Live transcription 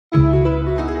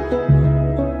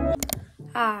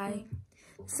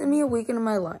Send me a weekend of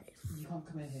my life. You can't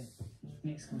come in here.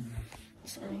 Nick's coming.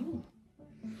 Sorry.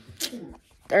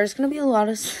 There's gonna be a lot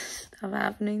of stuff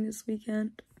happening this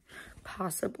weekend.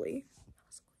 Possibly.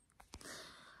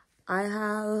 I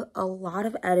have a lot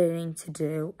of editing to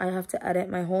do. I have to edit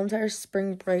my whole entire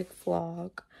spring break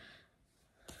vlog.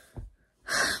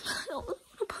 I don't really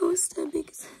want to post it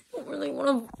because I don't really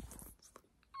want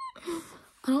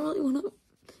to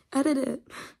edit it.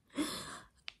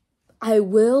 I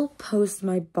will post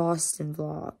my Boston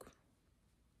vlog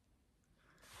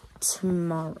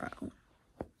tomorrow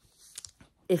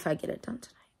if I get it done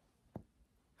tonight.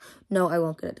 No, I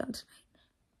won't get it done tonight.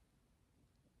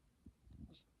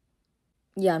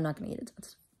 Yeah, I'm not gonna get it done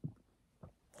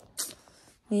tonight.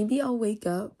 Maybe I'll wake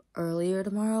up earlier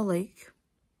tomorrow, like,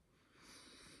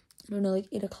 I don't know, like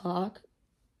 8 o'clock,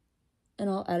 and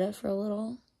I'll edit for a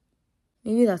little.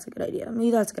 Maybe that's a good idea.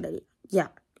 Yeah.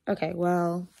 Okay,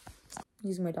 well, I'm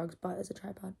using my dog's butt as a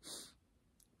tripod.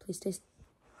 Please stay.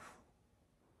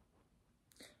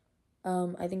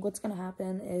 I think what's gonna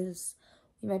happen is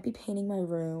we might be painting my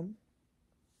room.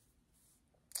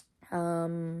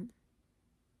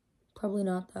 Probably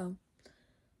not, though.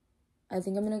 I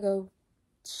think I'm gonna go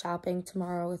shopping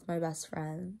tomorrow with my best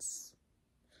friends.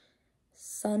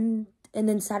 And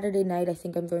then Saturday night, I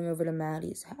think I'm going over to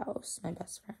Maddie's house, my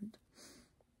best friend.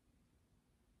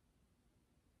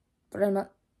 But I'm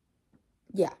not,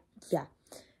 yeah.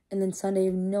 And then Sunday, I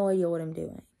have no idea what I'm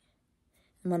doing.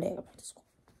 And Monday, I go back to school.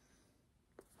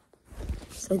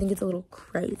 So I think it's a little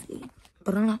crazy.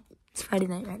 But I'm not, it's Friday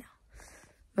night right now.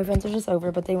 My friends are just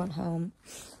over, but they went home.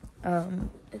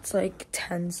 It's like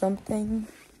 10 something.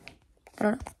 I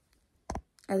don't know.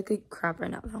 I look like crap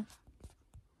right now, though.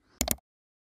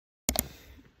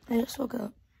 I just woke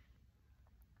up.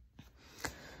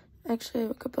 Actually, I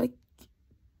woke up like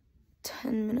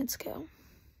 10 minutes ago.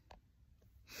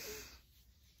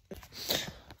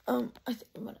 I think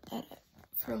I'm gonna edit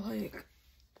for like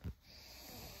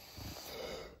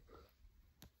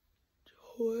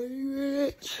 20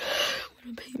 minutes. I'm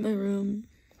gonna paint my room.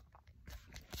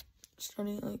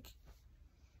 Starting like,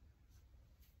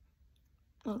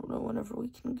 I don't know, whenever we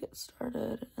can get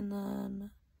started. And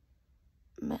then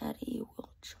Maddie will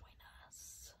join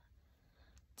us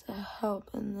to help,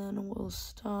 and then we'll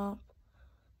stop,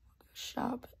 go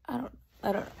shop. I don't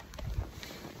know.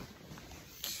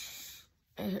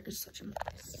 My hair is such a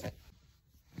mess.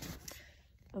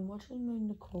 I'm watching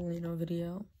my Nicolino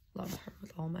video. Love her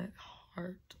with all my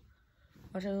heart.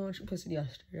 Watching the one she posted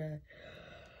yesterday.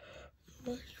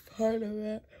 Much part of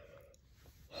it.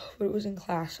 But it was in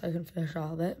class, so I couldn't finish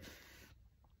all of it.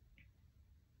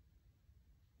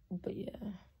 But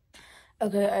yeah.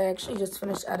 Okay, I actually just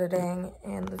finished editing,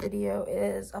 and the video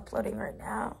is uploading right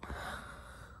now.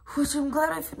 Which I'm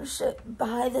glad I finished it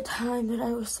by the time that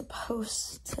I was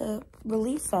supposed to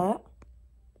release it.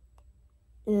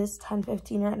 It is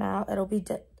 10:15 right now. It'll be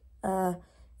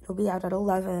out at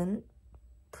 11,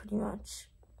 pretty much.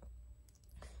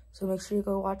 So make sure you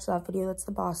go watch that video. That's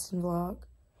the Boston vlog.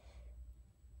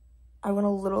 I went a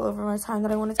little over my time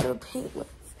that I wanted to go paint with.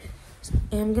 So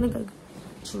I'm gonna go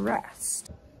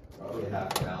dressed. Probably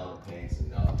half a gallon of paint's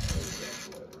enough.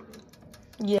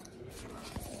 Yeah.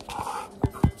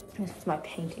 This is my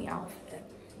painting outfit.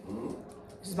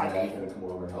 This is my painting. Gonna come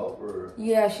over and help, or?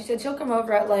 Yeah, she said she'll come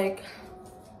over at like.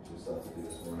 Just stuff to do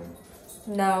this morning.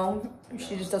 No,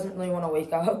 she just doesn't really want to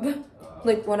wake up.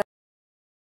 Like when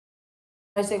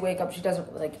I say wake up, she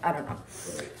doesn't like. I don't know.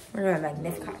 We're doing a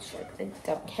Magnificat shit. I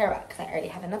don't care about because I already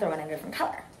have another one in a different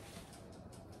color.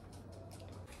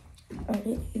 I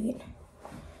already ate.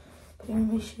 Putting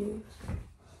on my shoes.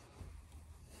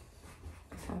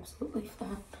 Absolutely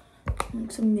fat.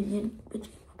 Like some Minion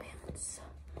pajama pants.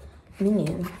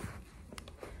 Minion.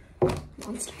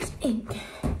 Monsters Inc.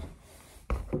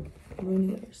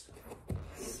 Winners.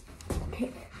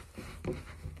 Okay.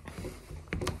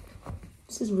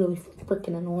 This is really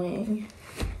freaking annoying.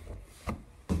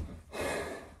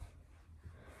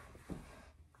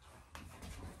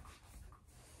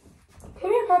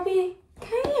 Come here, puppy.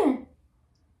 Come here.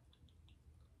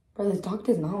 Bro, this dog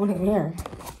does not want to come here.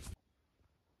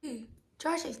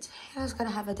 Josh, Hannah's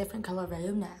gonna have a different color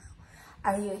room now.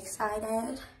 Are you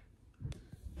excited?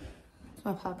 It's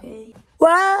my puppy.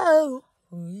 Whoa!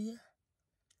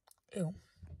 Ew.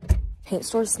 Paint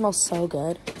stores smell so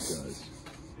good. It does.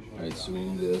 Alright, so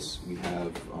in this, we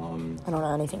have, I don't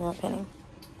know anything about painting.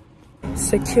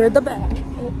 Secured the back.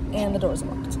 Oh, and the door's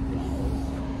locked.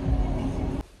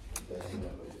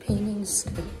 Painting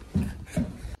stick.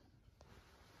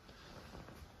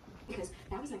 Because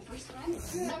that was my first time.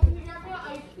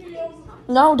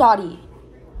 No, Dottie.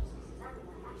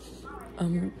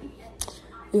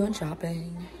 We went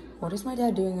shopping. What is my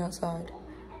dad doing outside?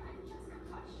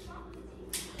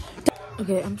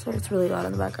 Okay, I'm sorry it's really loud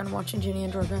in the background. I'm watching Ginny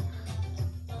and Georgia.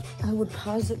 I would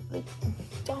pause it, like,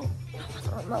 don't know what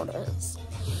the remote is.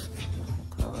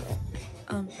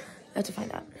 I have to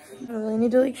find out. I really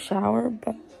need to, like, shower,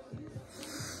 but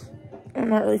I'm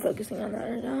not really focusing on that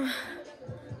right now.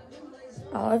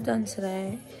 All I've done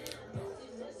today,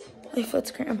 my foot's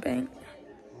cramping.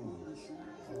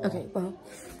 Okay, well,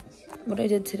 what I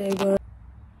did today was,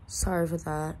 sorry for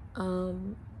that.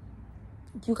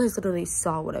 You guys literally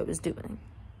saw what I was doing.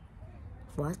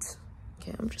 What?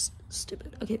 Okay, I'm just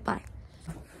stupid. Okay, bye.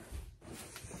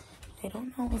 I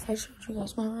don't know if I showed you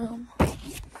guys my room.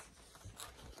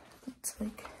 It's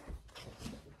like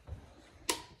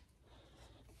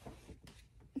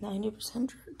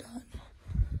 90% done.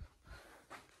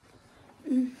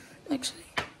 Actually,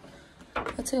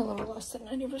 I'd say a little less than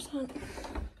 90%.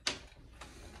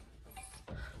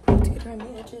 I have to get around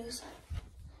the edges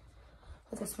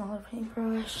with a smaller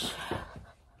paintbrush.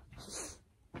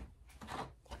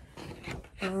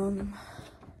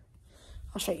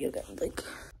 I'll show you again, like,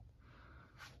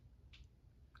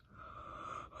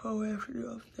 how I have to do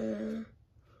up there.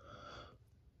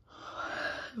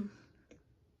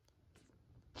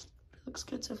 It looks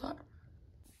good so far.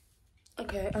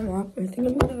 Okay, I'm up. I think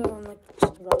I'm gonna go on, like,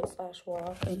 just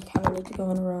run/walk. I kind of need to go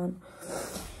on a run.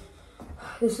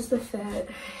 This is the fit.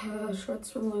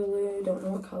 Shorts from Lulu. Don't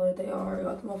know what color they are. I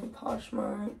got them off of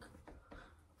Poshmark.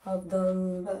 Love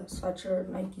them. The sweatshirt,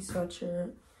 Nike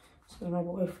sweatshirt. This is my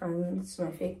boyfriend's,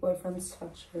 my fake boyfriend's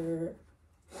sweatshirt.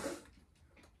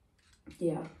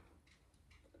 Yeah.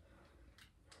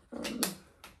 And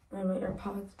my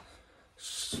AirPods.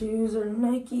 Shoes are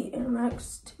Nike Air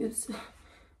Max 2s.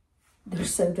 They're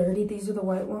so dirty. These are the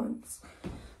white ones.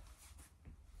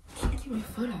 Can't get my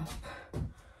foot up.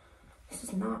 This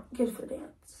is not good for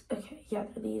dance. Okay, yeah,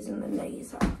 they're these and the Nike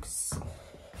socks.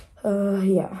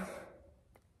 Yeah.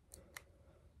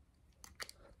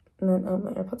 And then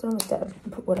my AirPods are on the dead,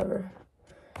 but whatever.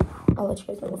 I'll let you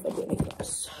guys know if I do anything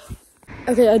else.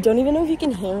 Okay, I don't even know if you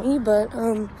can hear me, but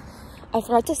I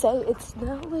forgot to say it's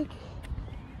now like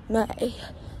May.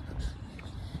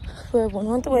 We're 1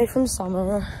 month away from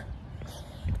summer,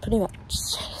 pretty much.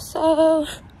 So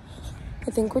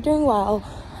I think we're doing well.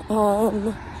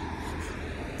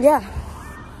 Yeah.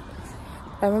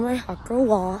 I'm on my hot girl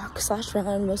walk /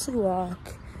 run, mostly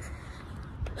walk.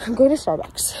 I'm going to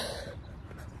Starbucks.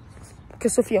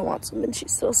 Because Sophia wants them and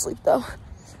she's still asleep though.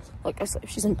 Like I said,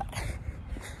 she's in bed.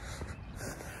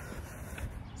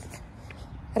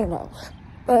 I don't know.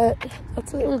 But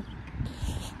that's what we're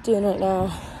doing right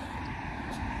now.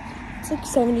 It's like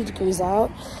 70 degrees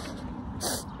out.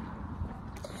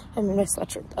 I'm in my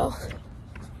sweatshirt though.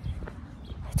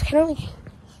 It's kind of like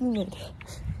humid.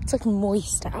 It's like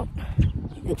moist out.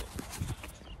 I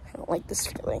don't like this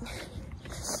feeling.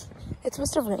 It's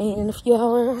supposed to rain in a few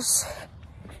hours,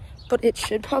 but it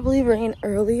should probably rain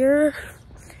earlier.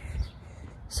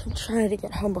 So I'm trying to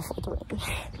get home before the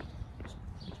rain.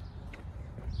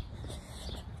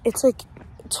 It's like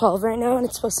 12 right now and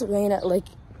it's supposed to rain at like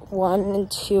 1 and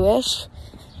 2-ish.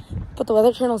 But the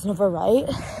Weather Channel's never right.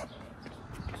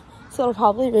 So it'll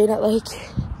probably rain at like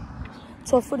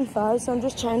 12:45. So I'm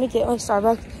just trying to get my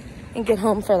Starbucks and get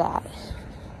home for that.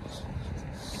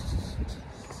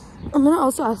 I'm gonna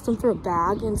also ask them for a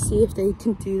bag and see if they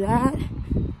can do that.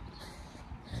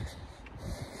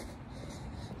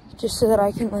 Just so that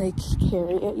I can like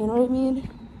carry it, you know what I mean?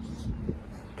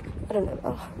 I don't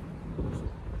know.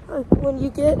 Like when you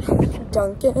get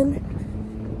Dunkin',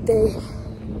 they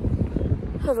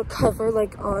have a cover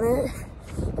like on it.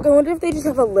 Like I wonder if they just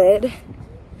have a lid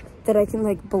that I can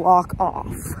like block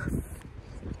off.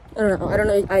 I don't know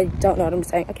what I'm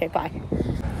saying. Okay, bye.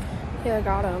 Yeah, I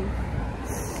got them.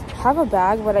 I have a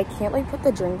bag, but I can't like put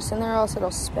the drinks in there, else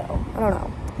it'll spill. I don't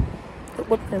know. But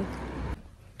look them.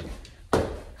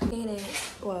 Painting.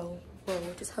 Whoa,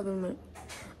 just having my.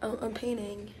 I'm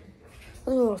painting.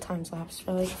 There's a little time lapse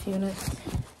for like a few minutes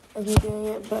of me doing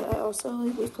it, but I also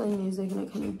like was playing music and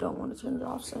I kind of don't want to turn it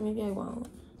off, so maybe I won't.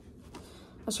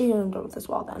 I'll show you when I'm done with this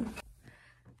wall then.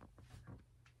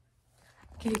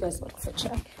 Give you guys a little fit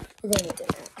check. We're going to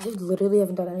dinner. I literally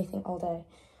haven't done anything all day.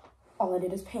 All I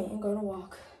did is paint and go on a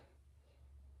walk.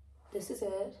 This is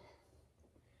it.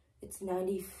 It's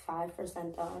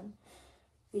 95% done.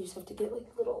 We just have to get like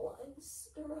little lines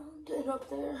around and up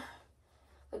there.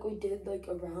 Like we did like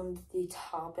around the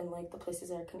top and like the places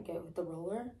that I couldn't get with the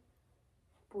roller.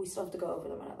 But we still have to go over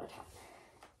them another time.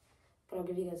 But I'll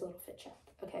give you guys a little fit check.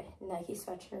 Okay, Nike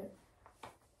sweatshirt.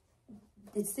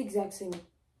 It's the exact same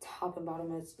top and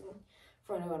bottom as for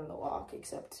when I went on the walk,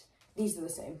 except These are the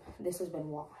same. This has been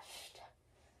washed.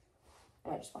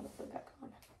 And I just want to put it back on.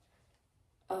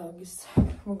 Uggs.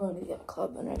 We're going to the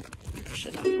club and I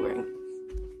should not be wearing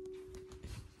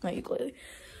my ukulele.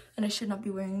 And I should not be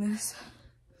wearing this.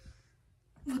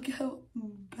 Look how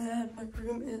bad my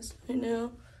room is right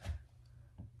now.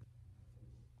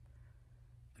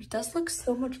 But it does look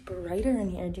so much brighter in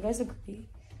here. Do you guys agree?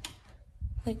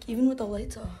 Like, even with the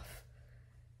lights off,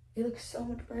 it looks so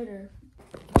much brighter.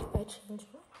 If I change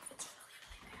my outfit's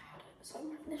really bad. So I'm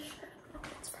wearing this shirt. I don't know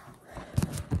what it's from.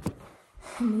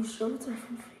 And these shorts are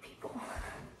from Free People.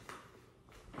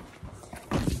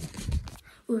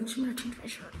 Ooh, I'm just gonna change my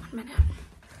shirt. 1 minute.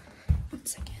 1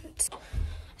 second.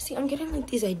 See, I'm getting like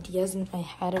these ideas in my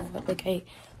head of what like I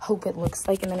hope it looks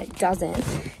like, and then it doesn't.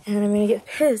 And then I'm gonna get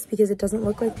pissed because it doesn't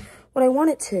look like what I want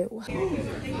it to.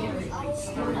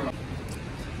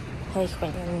 Hey,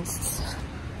 queens.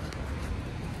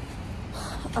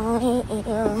 I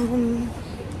am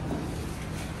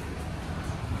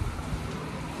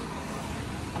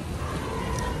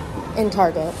in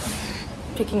Target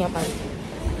picking up my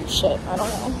shit. I don't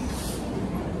know.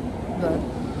 But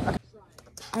okay.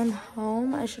 I'm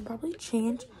home. I should probably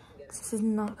change because this is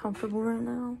not comfortable right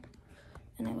now.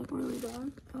 And I look really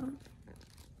bad. But I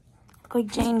look like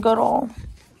Jane Goodall.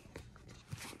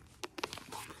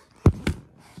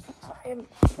 Sorry, I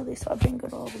really saw Jane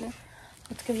Goodall over there.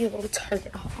 Let's give you a little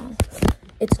Target haul.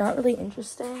 It's not really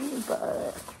interesting,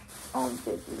 but I'll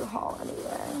give you the haul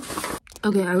anyway.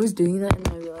 Okay, I was doing that and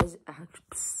I realized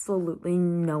absolutely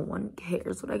no one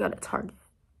cares what I got at Target.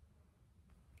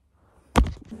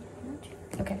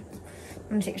 Okay, I'm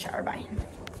gonna take a shower, bye.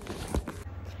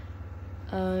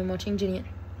 I'm watching Ginny.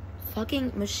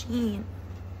 Fucking machine.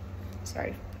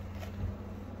 Sorry.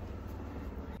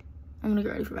 I'm gonna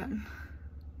get ready for bed.